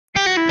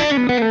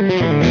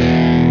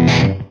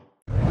Well,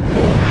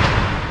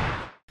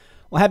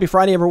 happy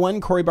Friday, everyone.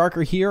 Corey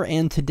Barker here,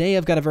 and today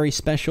I've got a very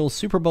special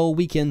Super Bowl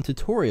weekend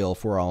tutorial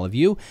for all of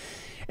you.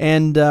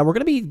 And we're going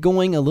to be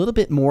going a little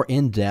bit more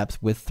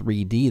in-depth with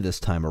 3D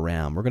this time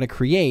around. We're going to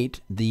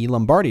create the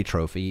Lombardi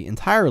trophy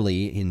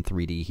entirely in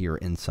 3D here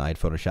inside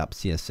Photoshop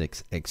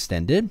CS6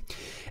 Extended.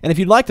 And if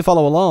you'd like to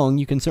follow along,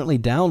 you can certainly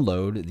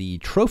download the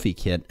trophy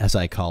kit, as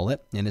I call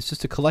it. And it's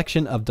just a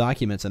collection of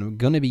documents that I'm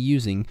going to be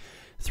using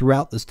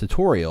throughout this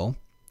tutorial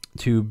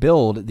to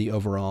build the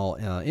overall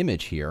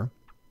image here.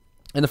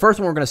 And the first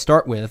one we're going to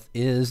start with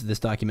is this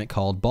document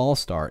called ball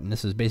start. And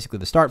this is basically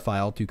the start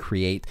file to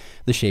create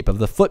the shape of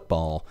the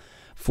football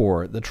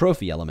for the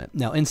trophy element.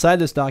 Now, inside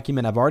this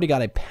document, I've already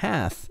got a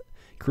path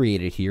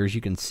created here, as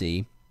you can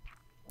see.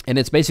 And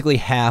it's basically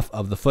half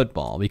of the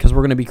football. Because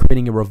we're going to be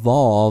creating a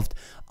revolved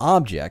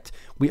object,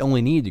 we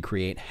only need to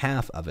create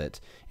half of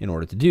it in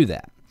order to do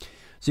that.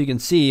 So you can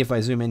see, if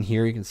I zoom in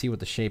here, you can see what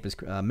the shape is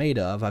made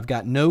of. I've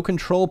got no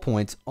control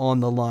points on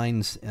the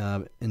lines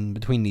in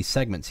between these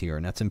segments here.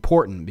 And that's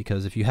important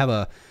because if you have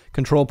a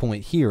control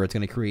point here, it's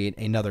going to create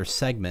another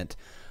segment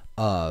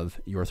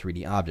of your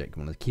 3D object.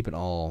 I'm going to keep it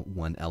all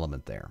one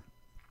element there.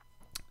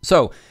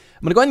 So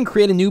I'm going to go ahead and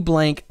create a new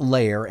blank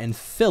layer and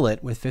fill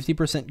it with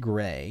 50%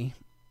 gray.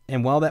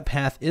 And while that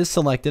path is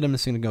selected, I'm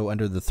just going to go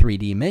under the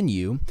 3D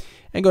menu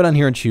and go down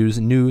here and choose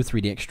New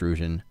 3D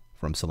Extrusion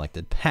from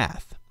Selected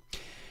Path.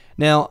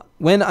 Now,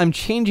 when I'm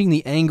changing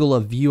the angle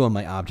of view on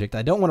my object,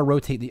 I don't want to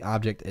rotate the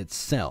object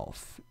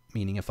itself,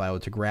 meaning if I were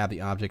to grab the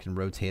object and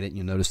rotate it,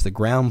 you'll notice the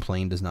ground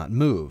plane does not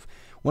move.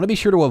 I want to be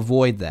sure to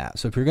avoid that.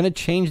 So if you're going to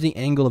change the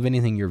angle of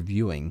anything you're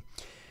viewing,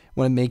 I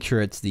want to make sure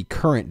it's the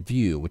current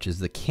view, which is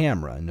the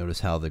camera. And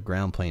notice how the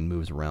ground plane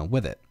moves around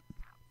with it,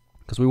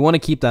 because we want to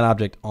keep that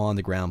object on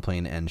the ground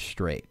plane and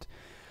straight.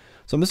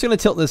 So I'm just going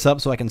to tilt this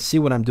up so I can see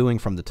what I'm doing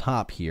from the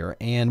top here.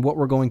 And what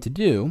we're going to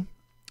do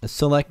is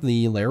select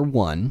the layer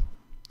 1.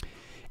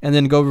 And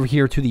then go over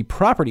here to the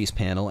Properties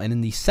panel, and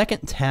in the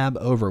second tab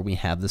over, we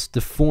have this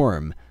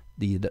deform,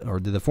 the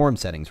deform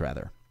settings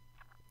rather.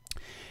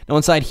 Now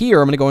inside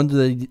here, I'm going to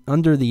go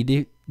under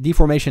the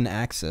deformation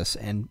axis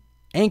and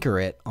anchor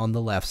it on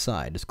the left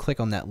side. Just click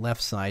on that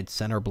left side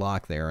center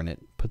block there, and it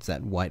puts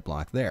that white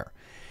block there.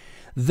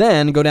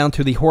 Then go down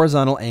to the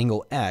horizontal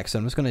angle X.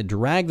 I'm just going to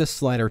drag this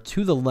slider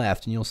to the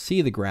left, and you'll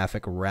see the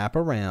graphic wrap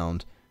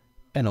around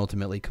and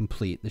ultimately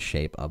complete the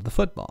shape of the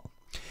football.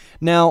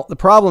 Now, the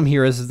problem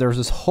here is there's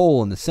this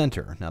hole in the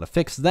center. Now, to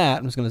fix that,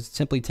 I'm just going to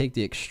simply take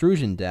the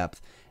extrusion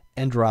depth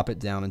and drop it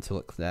down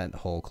until that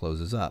hole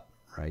closes up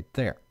right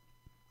there.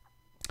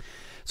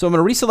 So I'm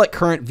going to reselect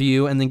current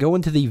view and then go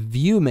into the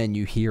view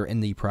menu here in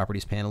the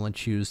properties panel and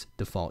choose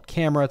default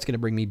camera. It's going to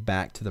bring me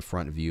back to the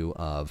front view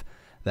of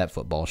that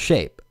football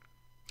shape.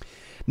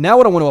 Now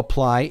what I want to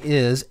apply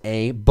is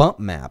a bump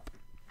map.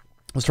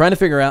 I was trying to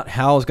figure out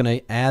how I was going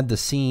to add the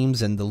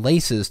seams and the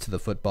laces to the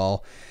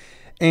football,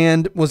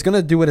 and was going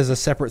to do it as a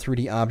separate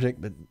 3D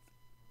object, but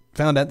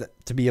found that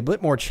to be a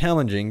bit more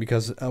challenging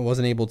because I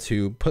wasn't able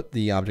to put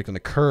the object on a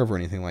curve or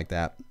anything like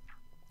that.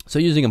 So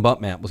using a bump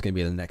map was going to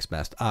be the next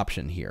best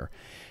option here.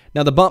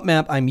 Now the bump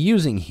map I'm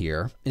using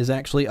here is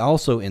actually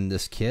also in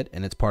this kit,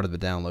 and it's part of the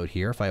download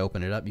here. If I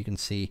open it up, you can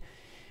see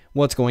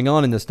what's going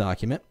on in this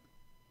document.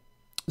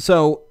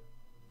 So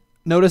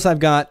notice I've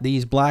got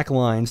these black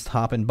lines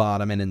top and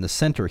bottom and in the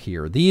center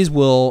here. These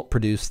will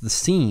produce the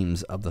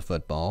seams of the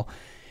football.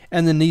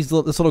 And then this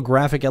little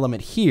graphic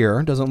element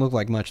here doesn't look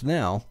like much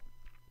now.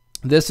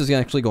 This is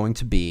actually going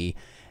to be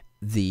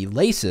the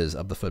laces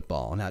of the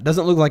football. Now, it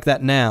doesn't look like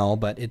that now,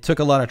 but it took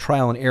a lot of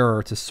trial and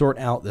error to sort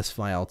out this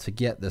file to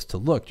get this to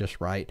look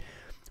just right,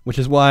 which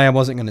is why I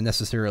wasn't going to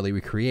necessarily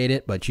recreate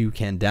it, but you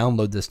can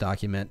download this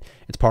document.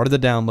 It's part of the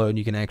download.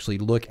 You can actually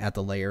look at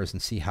the layers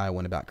and see how I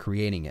went about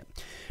creating it.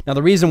 Now,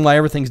 the reason why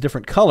everything's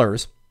different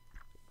colors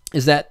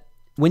is that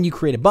when you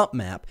create a bump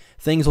map,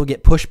 things will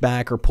get pushed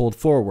back or pulled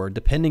forward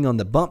depending on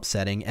the bump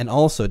setting and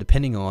also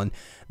depending on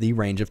the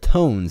range of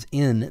tones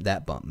in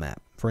that bump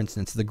map. For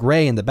instance, the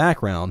gray in the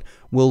background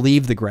will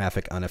leave the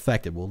graphic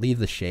unaffected, will leave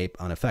the shape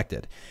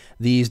unaffected.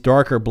 These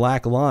darker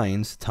black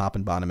lines, top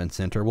and bottom and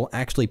center, will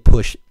actually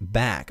push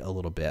back a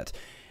little bit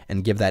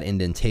and give that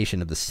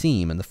indentation of the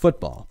seam in the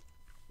football.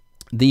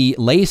 The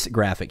lace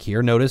graphic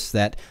here, notice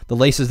that the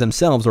laces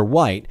themselves are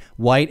white.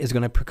 White is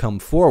going to come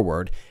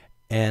forward,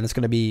 and it's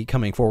going to be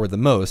coming forward the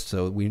most,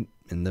 so we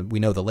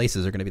know the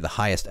laces are going to be the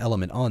highest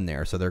element on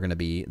there, so they're going to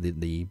be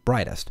the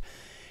brightest.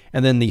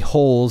 And then the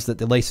holes that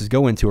the laces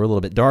go into are a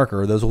little bit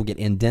darker. Those will get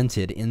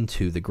indented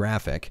into the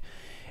graphic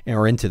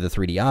or into the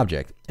 3D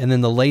object. And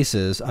then the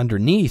laces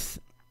underneath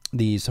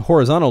these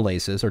horizontal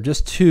laces are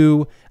just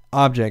two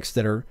objects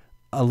that are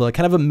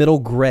kind of a middle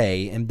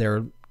gray, and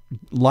they're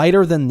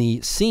lighter than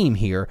the seam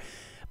here,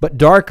 but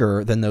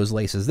darker than those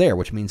laces there,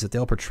 which means that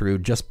they'll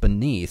protrude just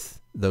beneath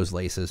those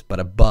laces, but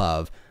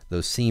above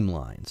those seam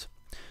lines.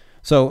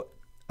 So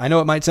I know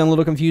it might sound a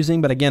little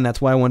confusing, but again,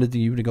 that's why I wanted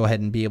you to go ahead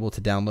and be able to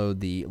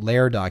download the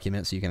layer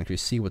document so you can actually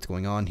see what's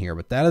going on here.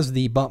 But that is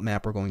the bump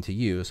map we're going to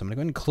use. So I'm going to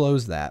go ahead and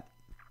close that.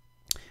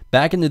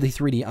 Back into the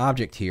 3D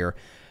object here,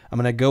 I'm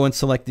going to go and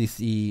select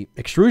the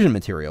extrusion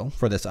material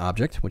for this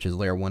object, which is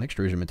layer 1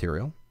 extrusion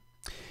material.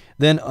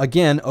 Then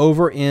again,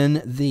 over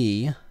in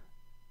the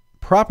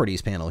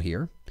properties panel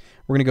here,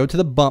 we're going to go to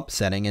the bump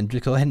setting and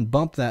just go ahead and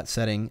bump that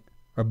setting,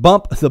 or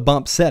bump the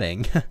bump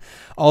setting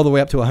all the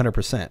way up to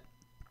 100%.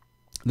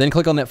 Then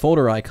click on that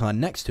folder icon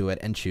next to it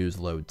and choose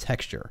load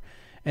texture.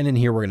 And in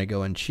here, we're going to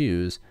go and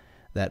choose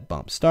that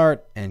bump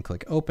start and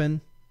click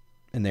open.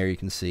 And there you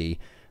can see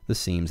the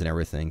seams and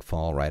everything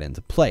fall right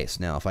into place.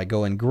 Now, if I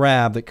go and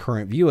grab the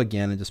current view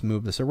again and just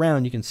move this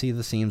around, you can see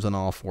the seams on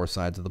all 4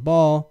 sides of the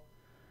ball.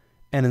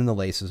 And then the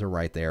laces are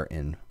right there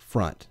in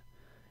front.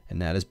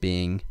 And that is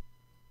being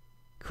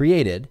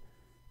created,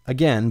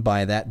 again,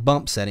 by that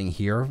bump setting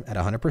here at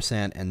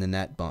 100%, and then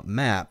that bump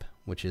map,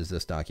 which is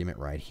this document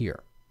right here.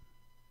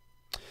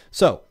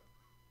 So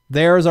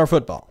there's our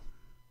football.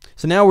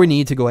 So now we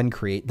need to go ahead and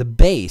create the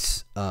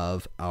base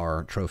of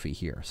our trophy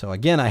here. So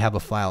again, I have a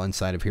file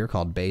inside of here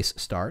called base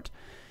start.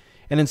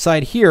 And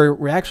inside here,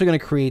 we're actually going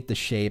to create the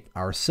shape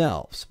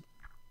ourselves.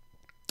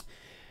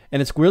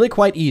 And it's really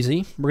quite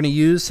easy. We're going to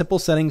use simple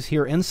settings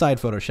here inside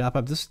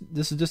Photoshop.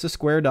 This is just a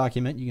square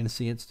document. You can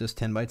see it's just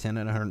 10 by 10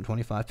 at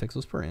 125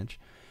 pixels per inch.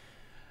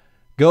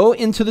 Go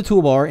into the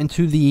toolbar,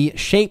 into the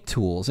shape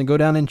tools, and go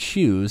down and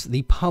choose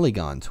the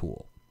polygon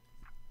tool.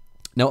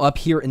 Now up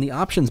here in the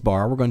options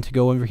bar, we're going to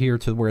go over here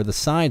to where the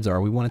sides are.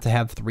 We want it to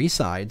have 3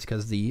 sides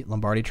because the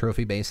Lombardi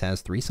trophy base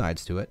has 3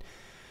 sides to it.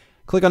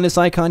 Click on this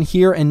icon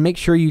here and make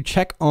sure you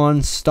check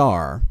on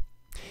star.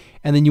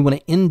 And then you want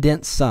to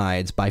indent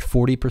sides by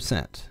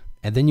 40%.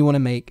 And then you want to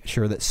make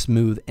sure that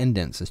smooth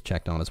indents is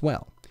checked on as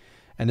well.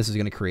 And this is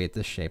going to create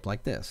this shape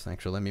like this.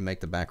 Actually, let me make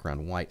the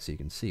background white so you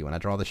can see. When I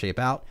draw the shape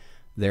out,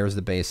 there's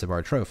the base of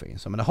our trophy.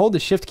 So I'm going to hold the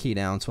shift key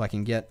down so I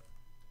can get,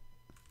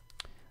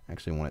 I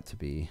actually want it to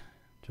be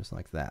just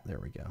like that. There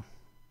we go.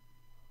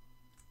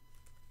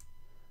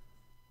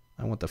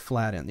 I want the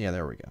flat end. Yeah,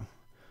 there we go.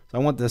 So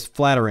I want this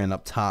flatter end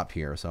up top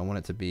here. So I want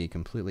it to be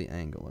completely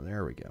angled.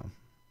 There we go.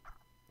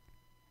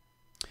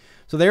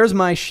 So there's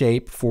my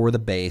shape for the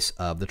base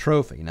of the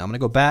trophy. Now I'm going to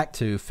go back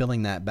to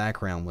filling that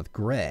background with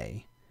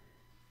gray.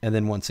 And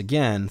then once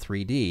again,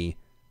 3D,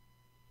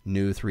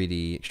 new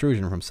 3D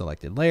extrusion from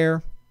selected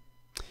layer.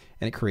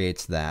 And it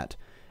creates that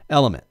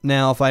element.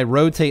 Now if I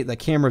rotate the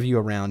camera view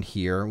around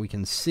here, we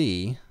can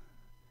see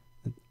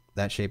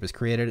that shape is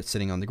created. It's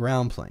sitting on the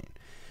ground plane.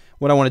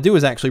 What I want to do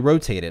is actually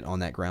rotate it on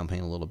that ground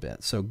plane a little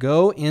bit. So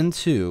go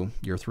into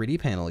your 3D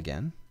panel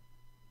again.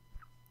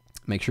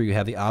 Make sure you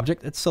have the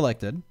object that's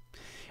selected.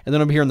 And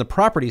then over here in the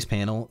Properties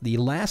panel, the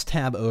last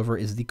tab over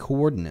is the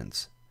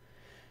Coordinates.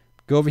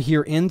 Go over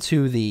here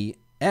into the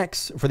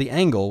X for the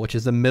angle, which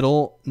is the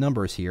middle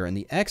numbers here. And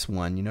the X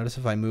one, you notice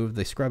if I move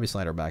the scrubby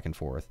slider back and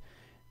forth,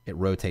 it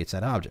rotates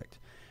that object.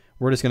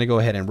 We're just going to go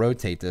ahead and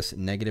rotate this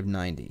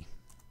 -90.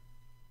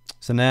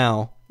 So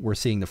now we're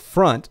seeing the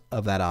front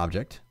of that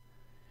object.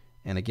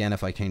 And again,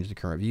 if I change the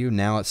current view,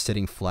 now it's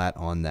sitting flat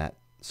on that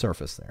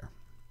surface there.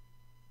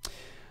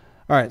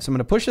 All right, so I'm going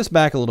to push this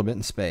back a little bit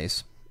in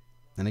space.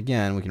 And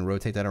again, we can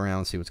rotate that around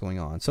and see what's going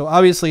on. So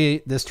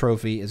obviously, this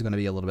trophy is going to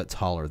be a little bit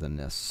taller than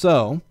this.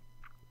 So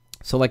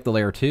select the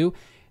layer 2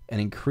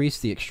 and increase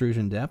the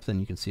extrusion depth, and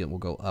you can see it will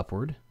go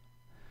upward.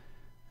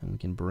 And we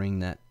can bring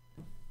that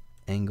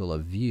angle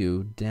of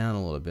view down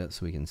a little bit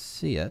so we can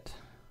see it.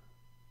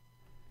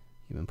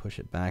 Even push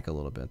it back a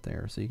little bit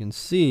there so you can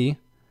see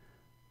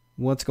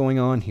what's going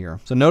on here.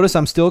 So notice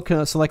I'm still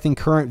selecting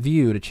current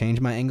view to change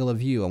my angle of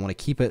view. I want to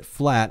keep it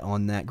flat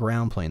on that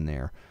ground plane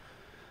there.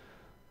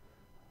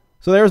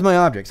 So there's my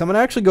object. So I'm going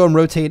to actually go and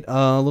rotate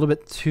a little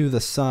bit to the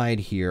side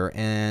here,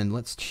 and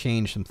let's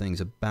change some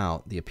things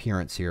about the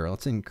appearance here.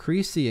 Let's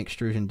increase the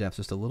extrusion depth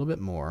just a little bit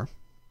more.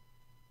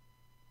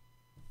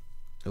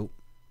 Oh,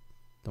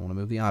 don't want to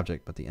move the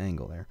object, but the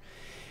angle there.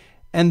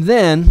 And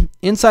then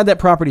inside that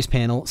Properties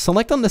panel,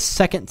 select on the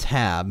second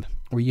tab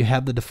where you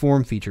have the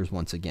deform features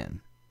once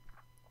again.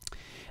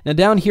 Now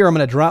down here, I'm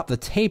going to drop the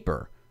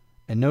taper.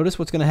 And notice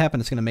what's going to happen.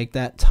 It's going to make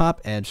that top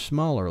edge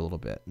smaller a little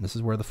bit. And this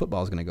is where the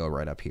football is going to go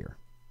right up here.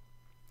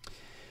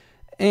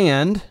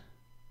 And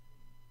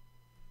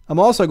I'm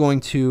also going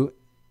to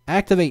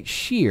activate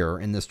shear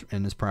in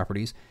this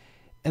properties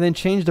and then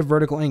change the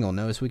vertical angle.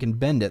 Notice we can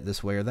bend it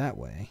this way or that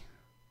way.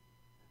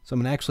 So I'm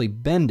going to actually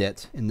bend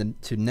it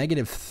to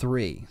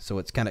 -3. So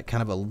it's kind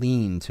of a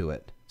lean to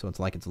it. So it's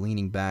like it's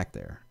leaning back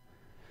there.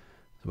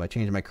 So if I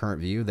change my current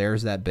view,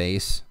 there's that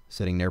base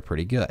sitting there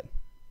pretty good.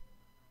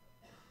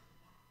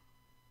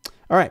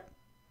 All right.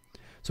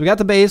 So we got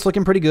the base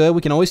looking pretty good.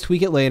 We can always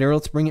tweak it later.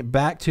 Let's bring it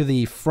back to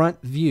the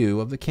front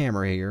view of the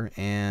camera here.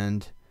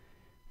 And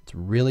it's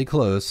really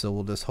close. So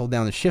we'll just hold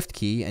down the shift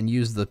key and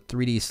use the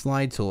 3D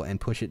slide tool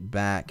and push it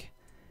back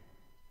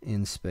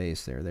in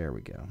space there. There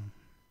we go.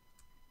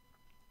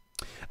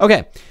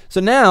 Okay, so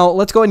now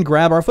let's go ahead and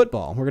grab our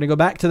football. We're going to go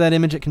back to that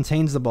image that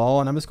contains the ball,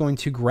 and I'm just going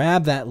to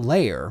grab that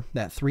layer,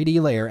 that 3D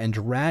layer, and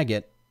drag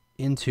it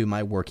into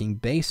my working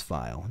base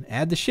file.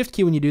 Add the shift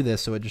key when you do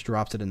this so it just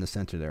drops it in the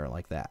center there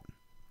like that.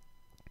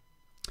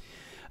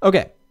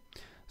 Okay,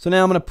 So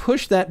now I'm going to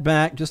push that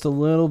back just a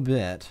little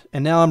bit,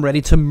 and now I'm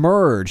ready to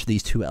merge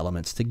these two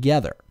elements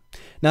together.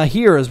 Now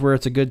here is where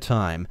it's a good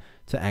time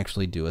to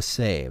actually do a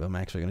save. I'm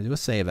actually going to do a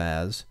save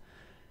as,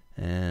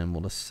 and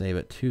we'll just save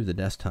it to the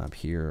desktop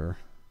here,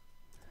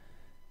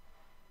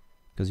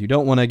 because you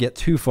don't want to get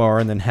too far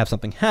and then have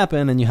something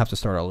happen and you have to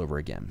start all over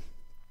again.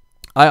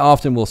 I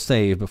often will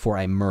save before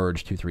I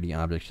merge two 3D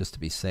objects just to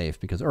be safe,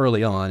 because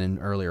early on in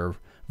earlier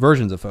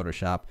versions of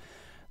Photoshop,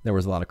 there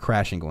was a lot of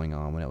crashing going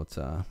on when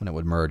it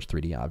would merge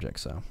 3D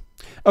objects. So,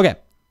 okay.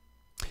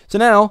 So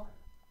now,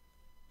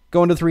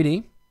 go into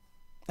 3D.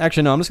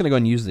 Actually, no, I'm just going to go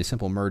and use the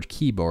simple merge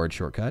keyboard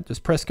shortcut.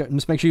 Just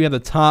make sure you have the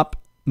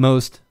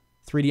topmost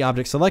 3D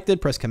object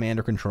selected. Press Command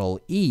or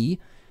Control E,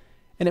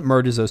 and it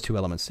merges those two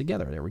elements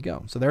together. There we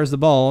go. So there's the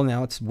ball.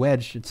 Now it's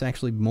wedged. It's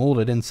actually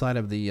molded inside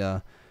of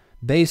the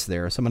base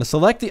there. So I'm going to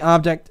select the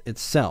object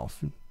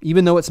itself.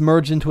 Even though it's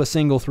merged into a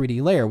single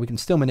 3D layer, we can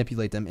still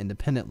manipulate them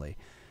independently.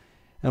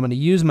 I'm going to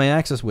use my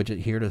axis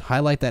widget here to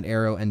highlight that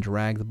arrow and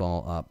drag the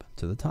ball up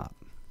to the top.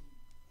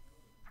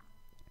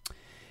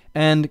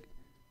 And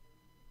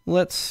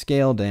let's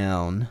scale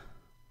down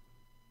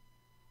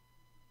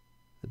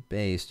the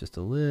base just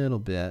a little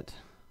bit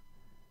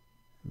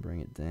and bring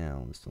it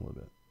down just a little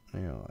bit,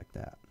 like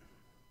that.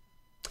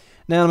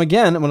 Now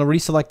again, I'm going to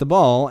reselect the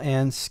ball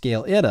and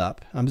scale it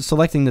up. I'm just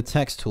selecting the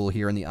text tool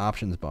here in the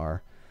options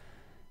bar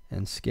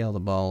and scale the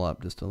ball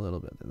up just a little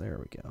bit. There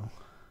we go.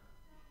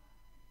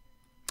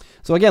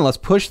 So again, let's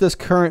push this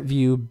current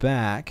view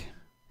back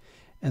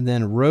and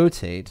then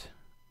rotate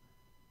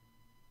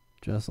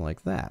just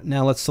like that.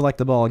 Now let's select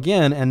the ball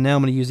again, and now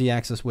I'm going to use the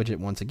axis widget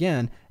once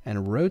again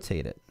and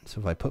rotate it.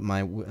 So if I put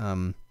my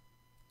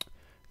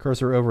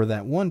cursor over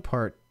that one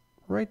part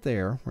right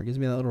there, where it gives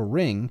me that little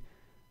ring,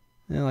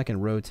 now I can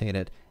rotate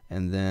it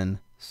and then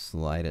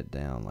slide it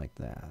down like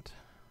that.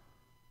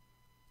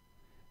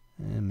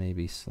 And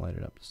maybe slide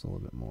it up just a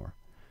little bit more.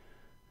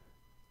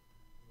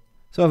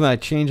 So if I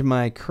change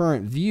my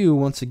current view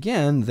once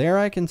again, there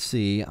I can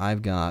see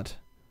I've got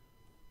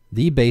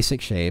the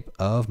basic shape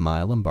of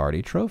my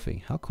Lombardi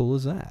trophy. How cool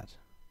is that?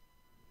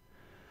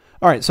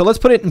 All right, so let's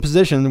put it in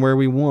position where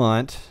we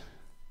want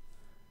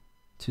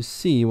to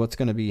see what's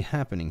going to be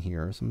happening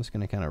here. So I'm just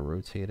going to kind of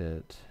rotate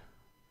it.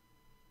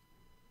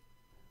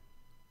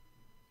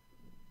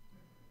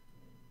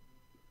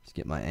 Let's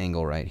get my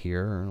angle right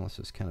here. Let's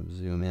just kind of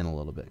zoom in a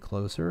little bit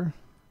closer.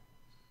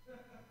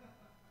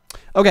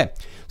 Okay,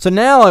 so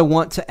now I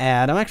want to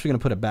add, I'm actually going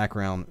to put a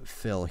background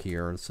fill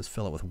here. Let's just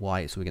fill it with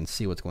white so we can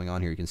see what's going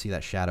on here. You can see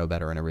that shadow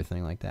better and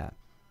everything like that.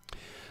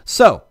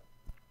 So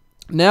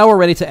now we're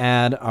ready to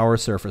add our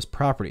surface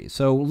properties.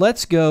 So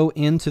let's go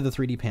into the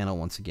 3D panel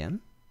once again.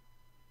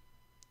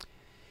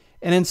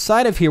 And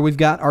inside of here, we've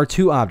got our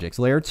two objects,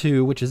 layer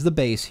 2, which is the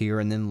base here,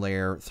 and then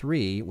layer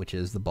 3, which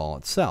is the ball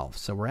itself.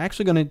 So we're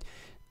actually going to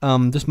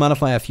just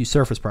modify a few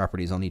surface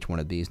properties on each one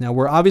of these. Now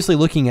we're obviously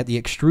looking at the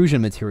extrusion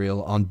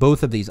material on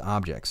both of these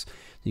objects.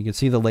 You can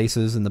see the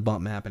laces and the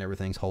bump map and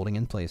everything's holding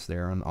in place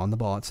there on the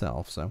ball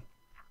itself. So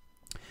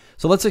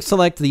let's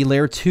select the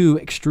layer 2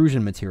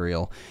 extrusion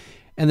material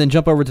and then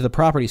jump over to the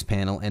properties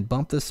panel and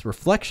bump this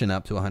reflection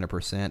up to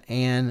 100%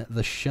 and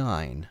the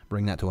shine,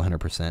 bring that to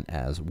 100%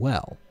 as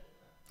well.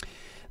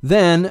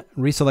 Then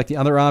reselect the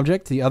other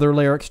object, the other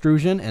layer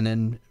extrusion, and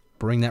then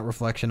bring that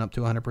reflection up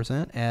to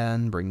 100%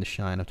 and bring the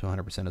shine up to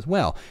 100% as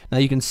well. Now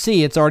you can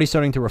see it's already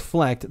starting to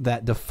reflect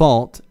that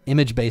default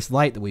image-based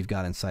light that we've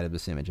got inside of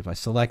this image. If I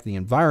select the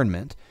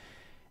environment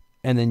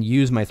and then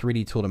use my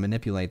 3D tool to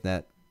manipulate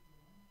that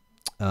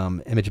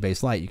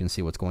image-based light, you can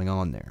see what's going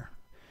on there.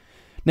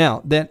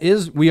 Now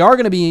we are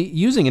going to be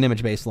using an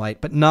image-based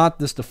light, but not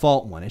this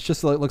default one. It's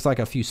just, it looks like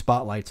a few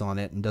spotlights on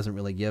it and doesn't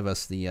really give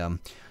us the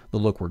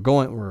look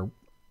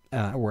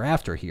we're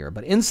after here.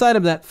 But inside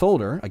of that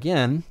folder,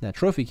 again, that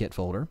trophy kit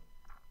folder,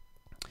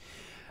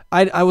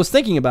 I was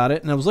thinking about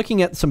it, and I was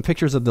looking at some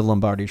pictures of the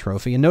Lombardi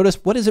trophy, and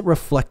notice, what is it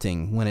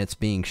reflecting when it's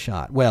being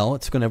shot? Well,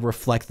 it's going to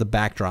reflect the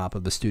backdrop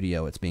of the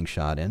studio it's being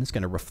shot in. It's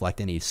going to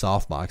reflect any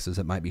softboxes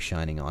that might be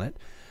shining on it.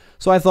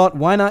 So I thought,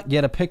 why not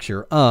get a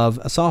picture of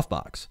a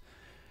softbox?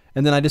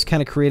 And then I just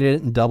kind of created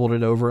it and doubled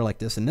it over like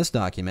this in this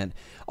document.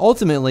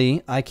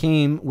 Ultimately, I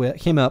came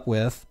up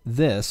with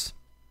this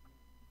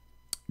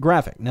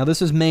graphic. Now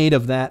this is made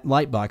of that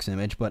lightbox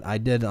image, but I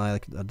did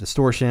like a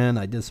distortion.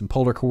 I did some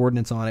polar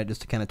coordinates on it just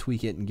to kind of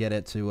tweak it and get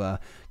it to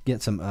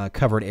get some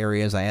covered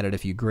areas. I added a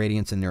few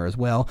gradients in there as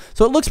well.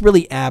 So it looks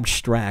really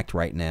abstract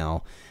right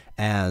now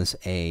as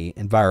a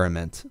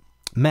environment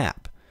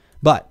map.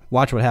 But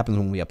watch what happens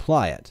when we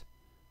apply it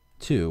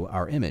to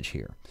our image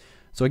here.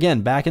 So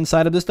again, back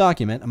inside of this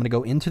document, I'm going to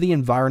go into the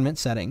environment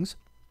settings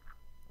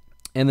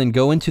and then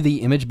go into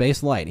the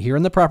image-based light. Here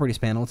in the properties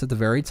panel, it's at the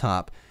very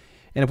top.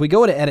 And if we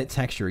go to edit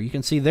texture, you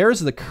can see there's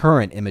the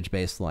current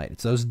image-based light.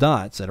 It's those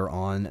dots that are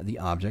on the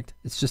object.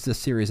 It's just a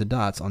series of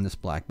dots on this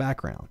black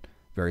background.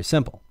 Very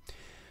simple.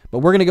 But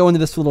we're going to go into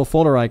this little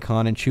folder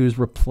icon and choose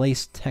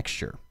Replace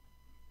Texture.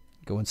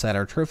 Go inside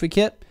our trophy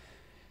kit.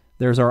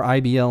 There's our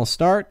IBL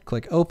start.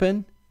 Click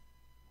Open.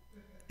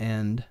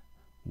 And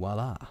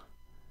voila.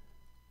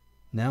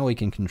 now we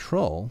can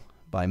control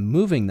by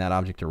moving that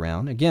object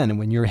around. Again,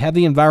 when you have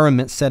the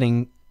environment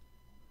setting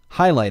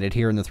highlighted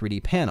here in the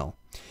 3D panel,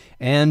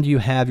 and you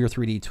have your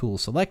 3D tool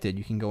selected,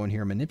 you can go in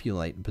here and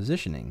manipulate the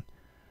positioning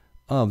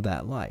of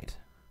that light.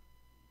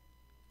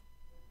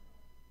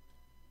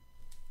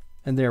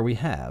 And there we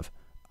have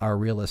our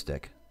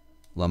realistic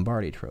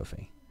Lombardi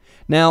trophy.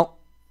 Now,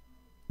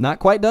 not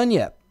quite done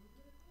yet.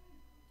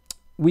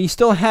 We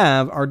still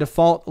have our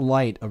default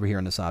light over here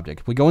in this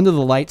object. If we go into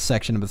the light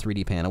section of the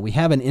 3D panel, we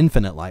have an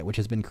infinite light, which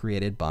has been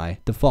created by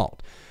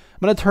default.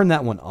 I'm going to turn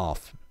that one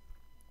off.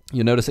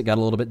 You'll notice it got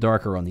a little bit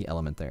darker on the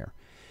element there.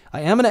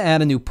 I am going to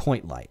add a new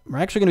point light. We're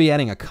actually going to be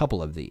adding a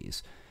couple of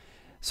these.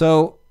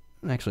 So,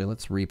 actually,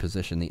 let's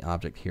reposition the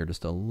object here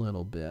just a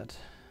little bit.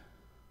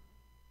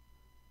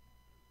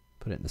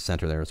 Put it in the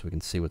center there so we can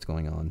see what's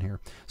going on here.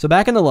 So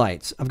back in the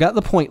lights, I've got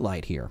the point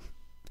light here.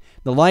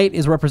 The light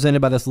is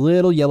represented by this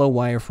little yellow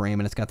wireframe,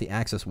 and it's got the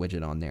axis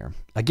widget on there.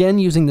 Again,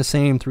 using the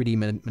same 3D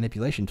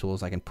manipulation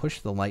tools, I can push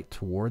the light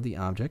toward the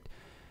object,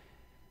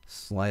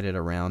 slide it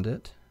around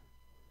it,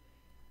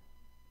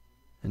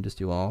 and just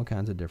do all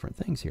kinds of different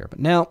things here. But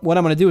now what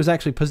I'm going to do is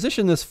actually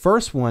position this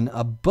first one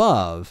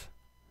above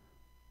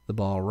the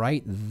ball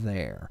right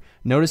there.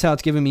 Notice how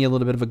it's giving me a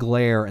little bit of a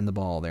glare in the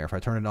ball there. If I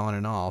turn it on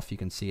and off, you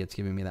can see it's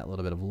giving me that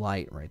little bit of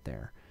light right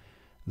there.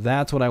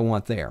 That's what I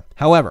want there.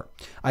 However,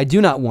 I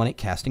do not want it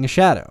casting a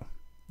shadow.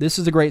 This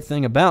is a great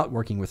thing about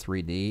working with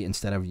 3D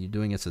instead of you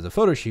doing this as a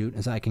photo shoot,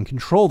 is I can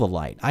control the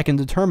light. I can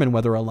determine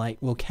whether a light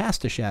will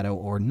cast a shadow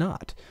or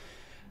not.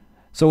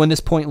 So in this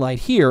point light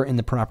here in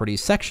the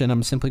properties section,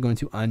 I'm simply going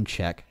to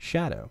uncheck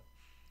shadow.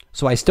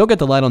 So I still get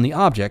the light on the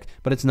object,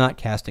 but it's not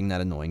casting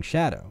that annoying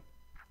shadow.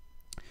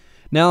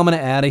 Now I'm going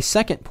to add a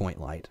second point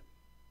light.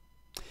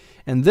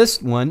 And this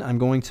one I'm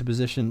going to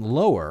position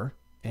lower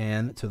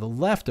and to the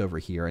left over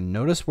here. And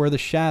notice where the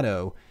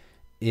shadow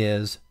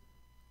is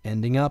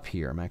ending up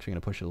here. I'm actually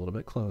going to push it a little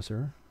bit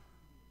closer.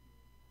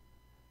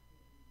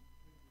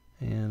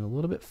 And a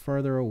little bit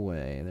further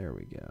away. There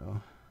we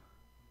go.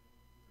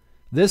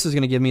 This is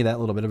going to give me that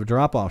little bit of a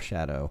drop-off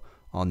shadow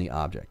on the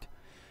object.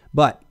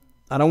 But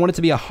I don't want it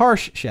to be a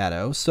harsh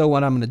shadow, so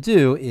what I'm going to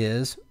do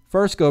is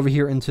first go over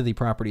here into the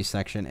properties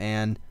section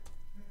and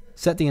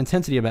set the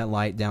intensity of that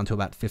light down to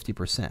about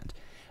 50%.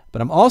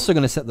 But I'm also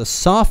going to set the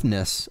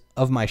softness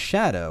of my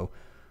shadow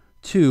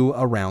to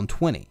around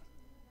 20.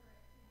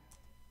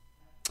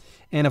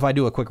 And if I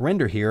do a quick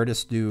render here,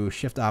 just do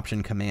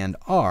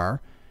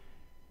Shift-Option-Command-R,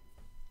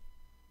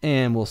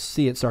 and we'll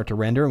see it start to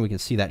render, and we can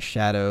see that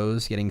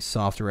shadow's getting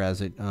softer as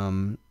it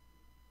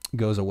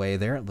goes away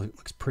there. It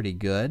looks pretty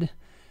good.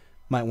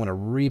 Might want to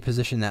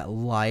reposition that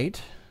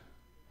light.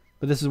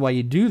 But this is why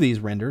you do these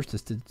renders,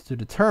 just to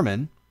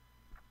determine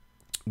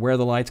where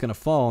the light's going to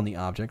fall on the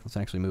object. Let's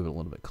actually move it a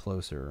little bit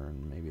closer.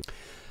 And maybe.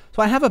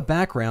 So I have a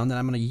background that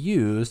I'm going to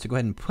use to go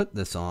ahead and put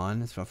this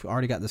on. So I've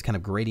already got this kind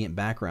of gradient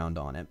background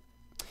on it.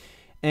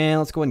 And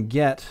let's go ahead and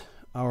get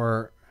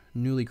our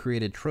newly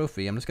created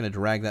trophy. I'm just going to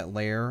drag that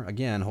layer,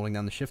 again, holding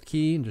down the Shift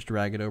key, and just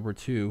drag it over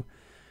to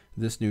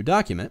this new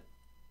document.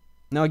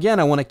 Now again,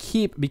 I want to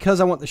keep, because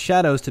I want the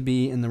shadows to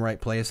be in the right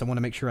place, I want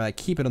to make sure I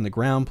keep it on the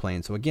ground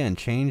plane. So again,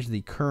 change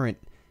the current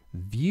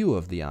view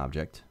of the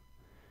object.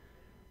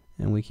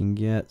 And we can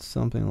get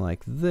something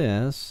like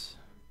this.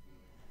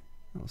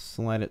 I'll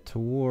slide it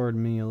toward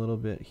me a little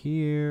bit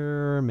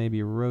here,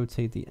 maybe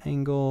rotate the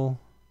angle.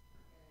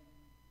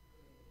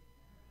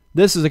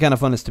 This is the kind of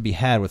fun that's to be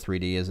had with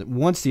 3D, is that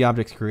once the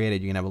object's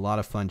created, you can have a lot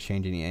of fun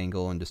changing the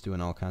angle and just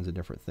doing all kinds of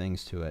different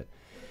things to it.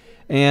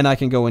 And I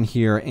can go in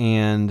here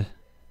and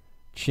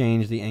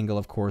change the angle,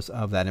 of course,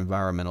 of that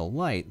environmental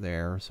light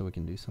there. So we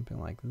can do something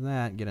like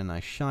that, get a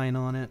nice shine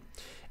on it.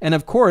 And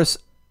of course,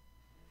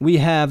 we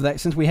have that,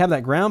 since we have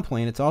that ground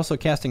plane, it's also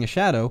casting a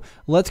shadow.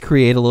 Let's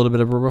create a little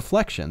bit of a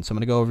reflection. So I'm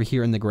going to go over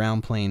here in the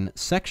ground plane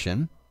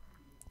section,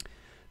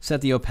 set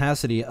the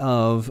opacity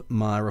of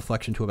my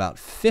reflection to about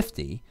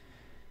 50.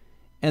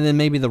 And then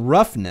maybe the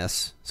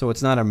roughness, so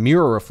it's not a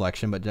mirror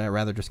reflection, but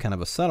rather just kind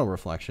of a subtle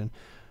reflection.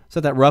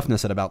 Set that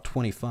roughness at about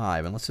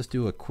 25. And let's just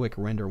do a quick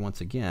render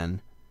once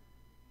again.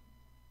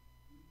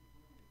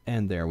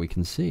 And there we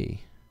can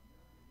see.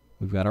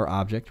 We've got our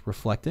object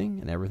reflecting,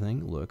 and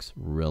everything looks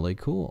really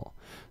cool.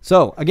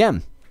 So,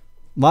 again,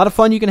 a lot of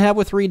fun you can have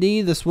with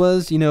 3D. This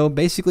was,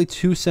 basically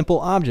two simple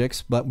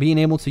objects, but being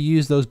able to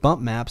use those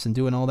bump maps and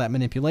doing all that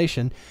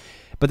manipulation.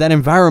 But that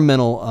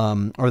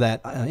environmental or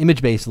that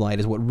image-based light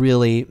is what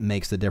really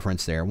makes the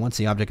difference there. Once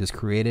the object is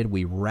created,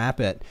 we wrap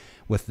it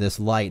with this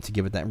light to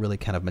give it that really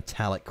kind of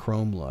metallic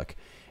chrome look.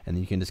 And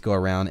then you can just go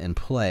around and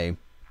play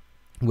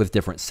with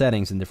different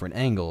settings and different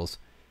angles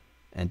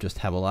and just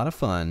have a lot of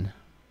fun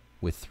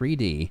with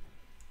 3D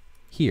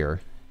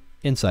here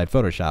inside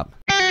Photoshop.